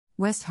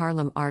West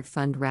Harlem Art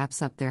Fund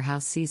wraps up their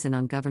house season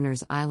on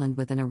Governor's Island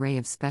with an array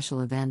of special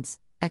events,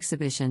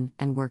 exhibition,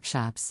 and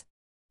workshops.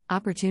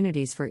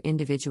 Opportunities for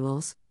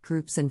individuals,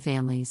 groups, and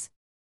families.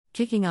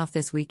 Kicking off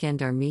this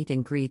weekend are meet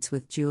and greets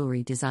with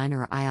jewelry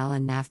designer Ayala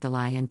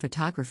Naftali and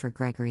photographer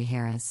Gregory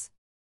Harris.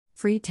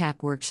 Free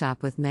tap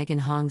workshop with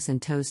Megan Hongs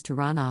and Toes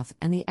Taranov,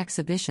 and the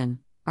exhibition,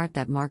 Art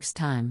That Marks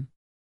Time.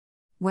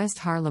 West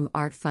Harlem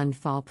Art Fund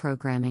Fall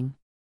Programming.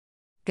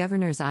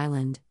 Governor's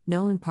Island,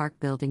 Nolan Park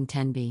Building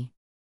 10B.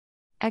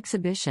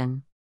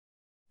 Exhibition.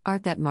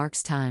 Art That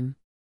Marks Time.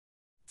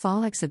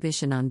 Fall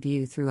exhibition on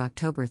view through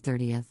October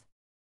 30th.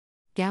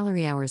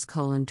 Gallery hours: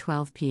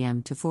 12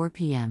 p.m. to 4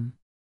 p.m.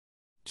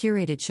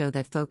 Curated show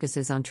that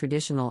focuses on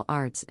traditional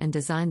arts and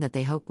design that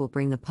they hope will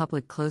bring the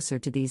public closer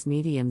to these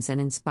mediums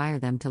and inspire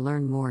them to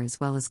learn more as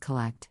well as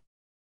collect.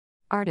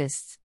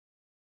 Artists: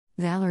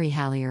 Valerie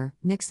Hallier,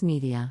 mixed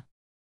media.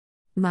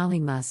 Molly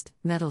Must,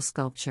 metal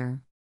sculpture.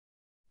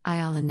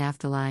 Ayala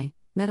Naftali,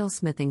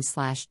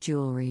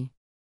 metalsmithing/jewelry.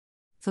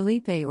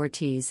 Felipe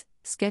Ortiz,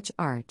 sketch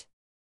art.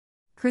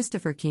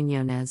 Christopher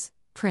Quinones,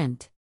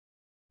 print.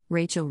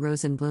 Rachel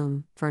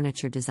Rosenblum,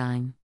 furniture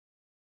design.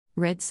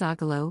 Red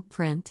Sogolo,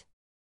 print.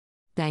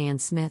 Diane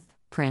Smith,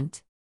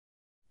 print.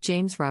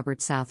 James Robert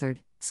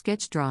Southard,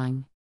 sketch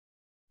drawing.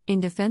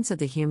 In Defense of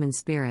the Human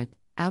Spirit,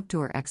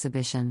 outdoor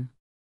exhibition.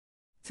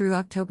 Through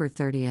October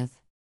 30th.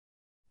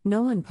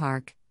 Nolan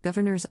Park,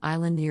 Governor's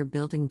Island near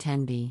Building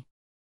 10B.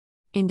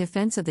 In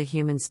Defense of the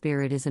Human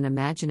Spirit is an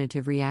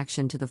imaginative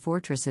reaction to the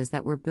fortresses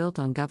that were built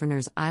on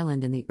Governor's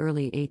Island in the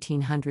early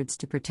 1800s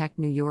to protect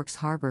New York's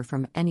harbor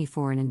from any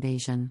foreign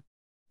invasion.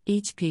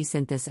 Each piece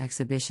in this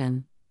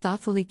exhibition,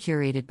 thoughtfully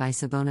curated by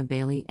Savona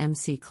Bailey,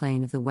 MC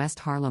Klein of the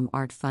West Harlem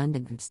Art Fund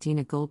and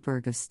Christina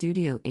Goldberg of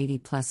Studio 80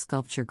 Plus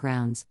Sculpture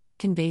Grounds,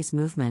 conveys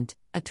movement,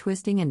 a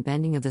twisting and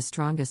bending of the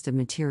strongest of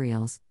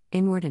materials,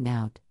 inward and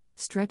out,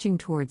 stretching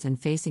towards and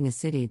facing a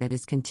city that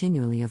is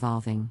continually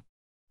evolving.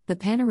 The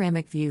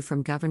panoramic view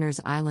from Governor's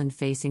Island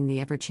facing the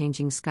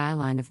ever-changing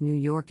skyline of New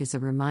York is a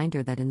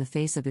reminder that in the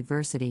face of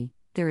adversity,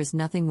 there is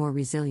nothing more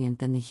resilient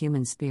than the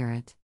human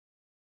spirit.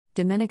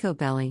 Domenico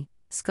Belli,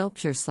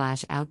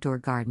 sculpture/outdoor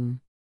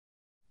garden.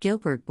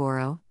 Gilbert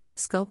Boro,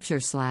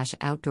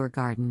 sculpture/outdoor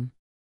garden.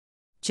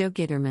 Joe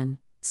Gitterman,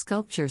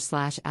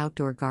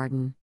 sculpture/outdoor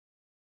garden.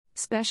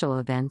 Special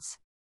events.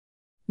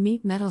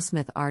 Meet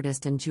metalsmith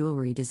artist and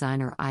jewelry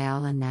designer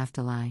Ayala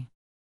Naftali.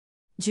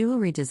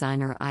 Jewelry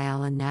designer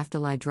Ayala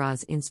Naftali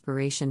draws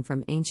inspiration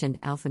from ancient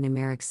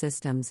alphanumeric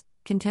systems,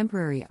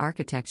 contemporary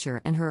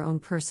architecture, and her own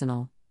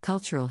personal,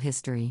 cultural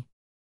history.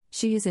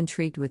 She is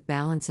intrigued with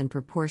balance and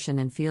proportion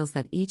and feels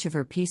that each of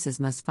her pieces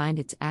must find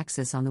its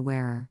axis on the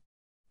wearer.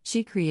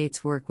 She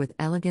creates work with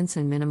elegance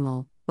and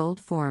minimal,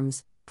 bold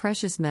forms,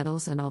 precious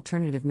metals, and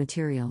alternative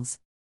materials.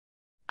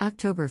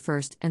 October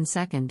 1st and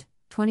 2nd,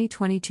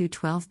 2022,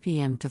 12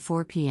 p.m. to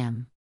 4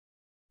 p.m.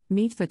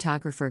 Meet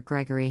photographer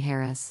Gregory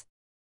Harris.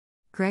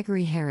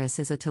 Gregory Harris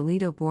is a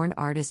Toledo-born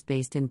artist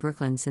based in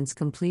Brooklyn since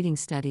completing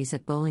studies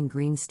at Bowling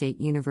Green State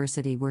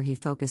University, where he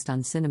focused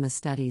on cinema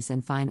studies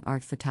and fine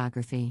art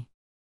photography.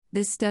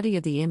 This study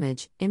of the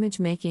image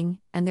making,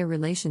 and their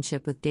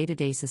relationship with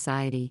day-to-day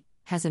society,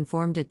 has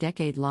informed a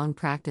decade-long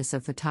practice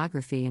of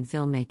photography and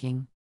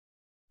filmmaking.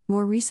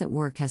 More recent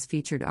work has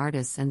featured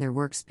artists and their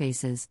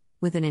workspaces,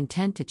 with an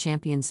intent to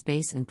champion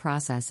space and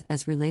process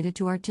as related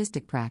to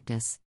artistic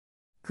practice.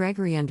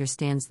 Gregory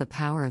understands the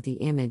power of the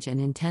image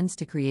and intends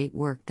to create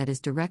work that is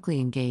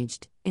directly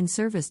engaged, in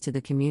service to the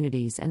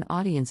communities and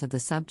audience of the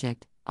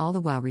subject, all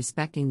the while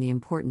respecting the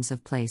importance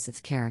of place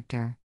as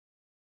character.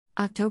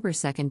 October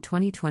 2nd,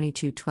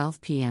 2022, 12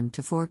 p.m.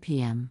 to 4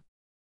 p.m.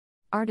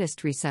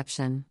 Artist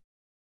reception.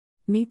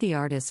 Meet the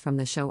artists from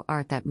the show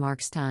Art That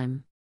Marks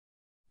Time.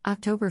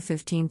 October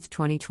 15th,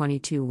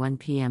 2022, 1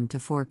 p.m. to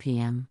 4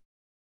 p.m.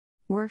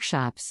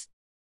 Workshops.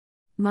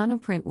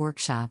 Monoprint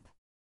workshop.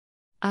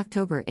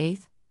 October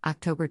 8th,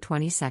 October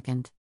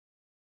 22nd.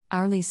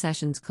 Hourly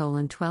sessions: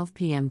 12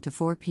 p.m. to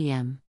 4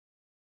 p.m.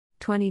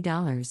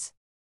 $20.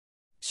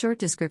 Short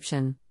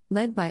description.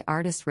 Led by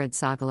artist Red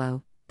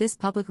Sogolo, this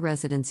public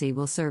residency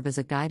will serve as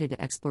a guided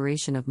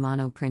exploration of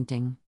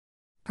monoprinting.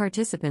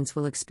 Participants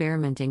will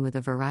experimenting with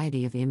a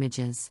variety of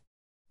images.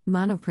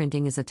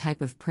 Monoprinting is a type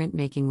of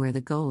printmaking where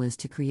the goal is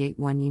to create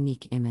one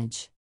unique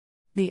image.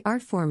 The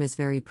art form is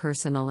very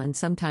personal and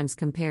sometimes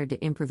compared to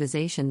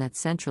improvisation that's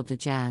central to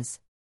jazz.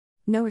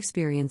 No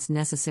experience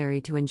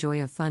necessary to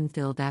enjoy a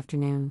fun-filled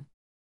afternoon.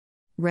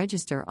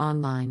 Register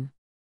online.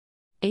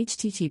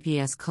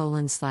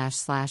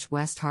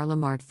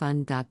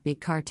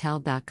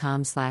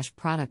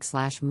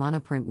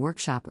 https://westharlemartfund.bigcartel.com/product/monoprint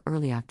workshop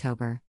early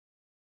October.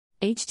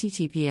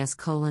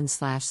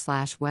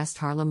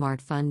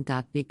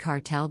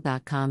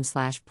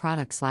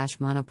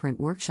 https://westharlemartfund.bigcartel.com/product/monoprint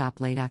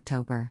workshop late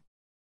October.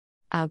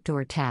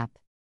 Outdoor tap.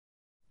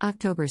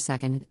 October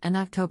 2nd and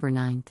October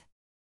 9th.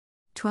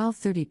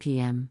 12:30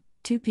 p.m.,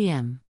 2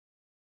 p.m.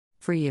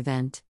 Free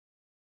event.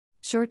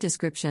 Short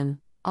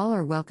description. All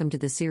are welcome to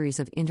the series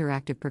of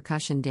interactive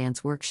percussion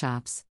dance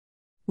workshops.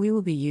 We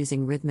will be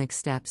using rhythmic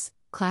steps,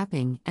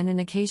 clapping, and an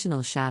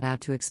occasional shout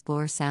out to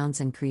explore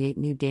sounds and create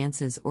new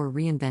dances or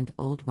reinvent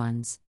old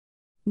ones.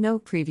 No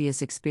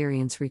previous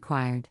experience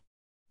required.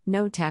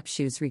 No tap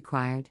shoes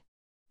required.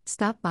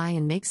 Stop by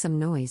and make some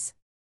noise.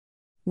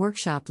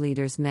 Workshop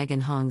leaders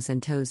Megan Hongs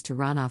and Toes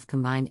Taranov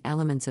combine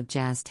elements of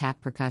jazz tap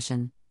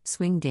percussion,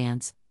 swing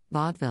dance,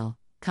 vaudeville,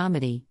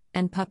 comedy,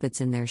 and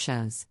puppets in their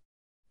shows.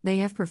 They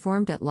have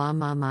performed at La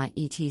Mama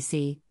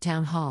ETC,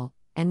 Town Hall,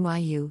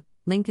 NYU,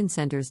 Lincoln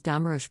Center's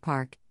Damrosch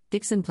Park,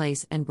 Dixon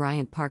Place, and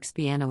Bryant Park's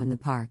Piano in the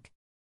Park.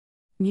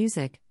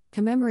 Music,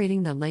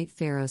 commemorating the late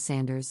Pharoah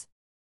Sanders.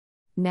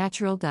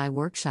 Natural Dye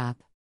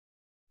Workshop.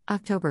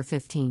 October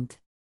 15th.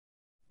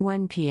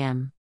 1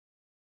 p.m.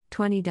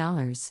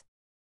 $20.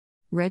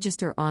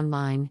 Register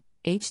online,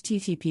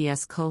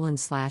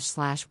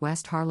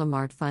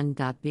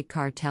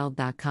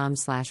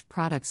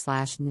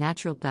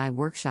 https://westharlemartfund.bigcartel.com/product/natural dye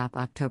workshop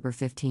October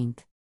 15th.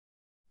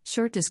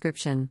 Short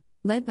description,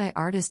 led by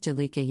artist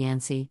Jalika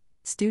Yancey,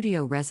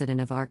 studio resident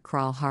of Art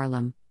Crawl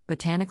Harlem.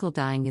 Botanical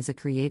dyeing is a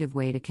creative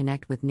way to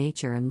connect with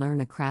nature and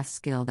learn a craft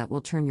skill that will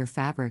turn your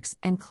fabrics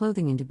and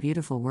clothing into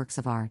beautiful works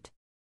of art.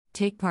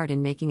 Take part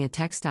in making a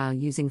textile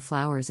using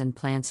flowers and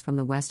plants from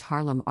the West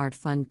Harlem Art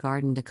Fund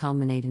Garden to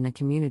culminate in a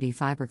community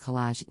fiber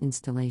collage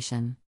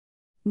installation.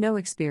 No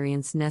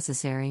experience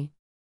necessary.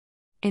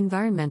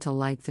 Environmental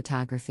light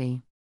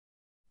photography.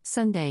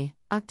 Sunday,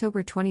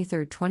 October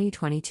 23,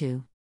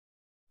 2022.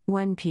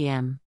 1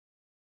 p.m.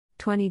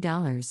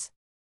 $20.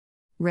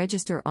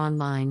 Register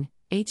online,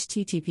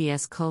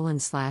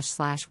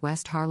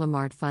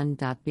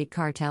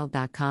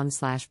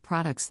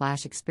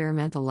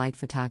 https://westharlemartfund.bigcartel.com/product/experimental light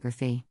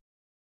photography.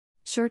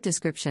 Short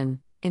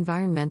description,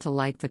 Environmental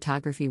Light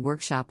Photography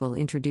Workshop will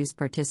introduce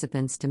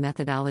participants to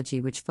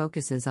methodology which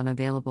focuses on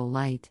available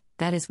light,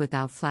 that is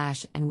without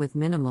flash and with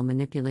minimal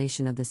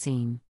manipulation of the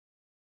scene.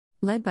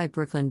 Led by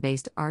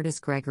Brooklyn-based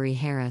artist Gregory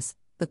Harris,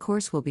 the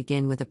course will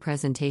begin with a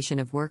presentation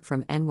of work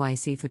from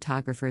NYC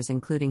photographers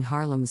including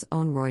Harlem's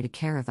own Roy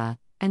DeCarava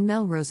and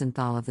Mel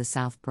Rosenthal of the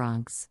South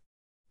Bronx.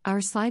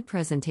 Our slide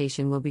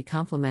presentation will be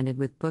complemented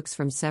with books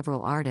from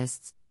several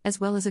artists, as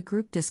well as a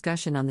group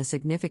discussion on the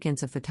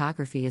significance of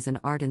photography as an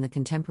art in the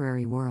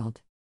contemporary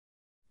world.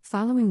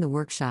 Following the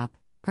workshop,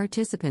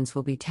 participants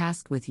will be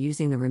tasked with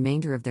using the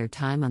remainder of their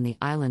time on the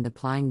island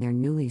applying their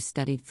newly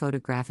studied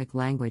photographic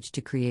language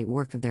to create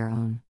work of their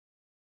own.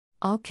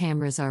 All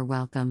cameras are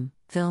welcome,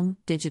 film,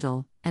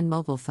 digital, and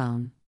mobile phone.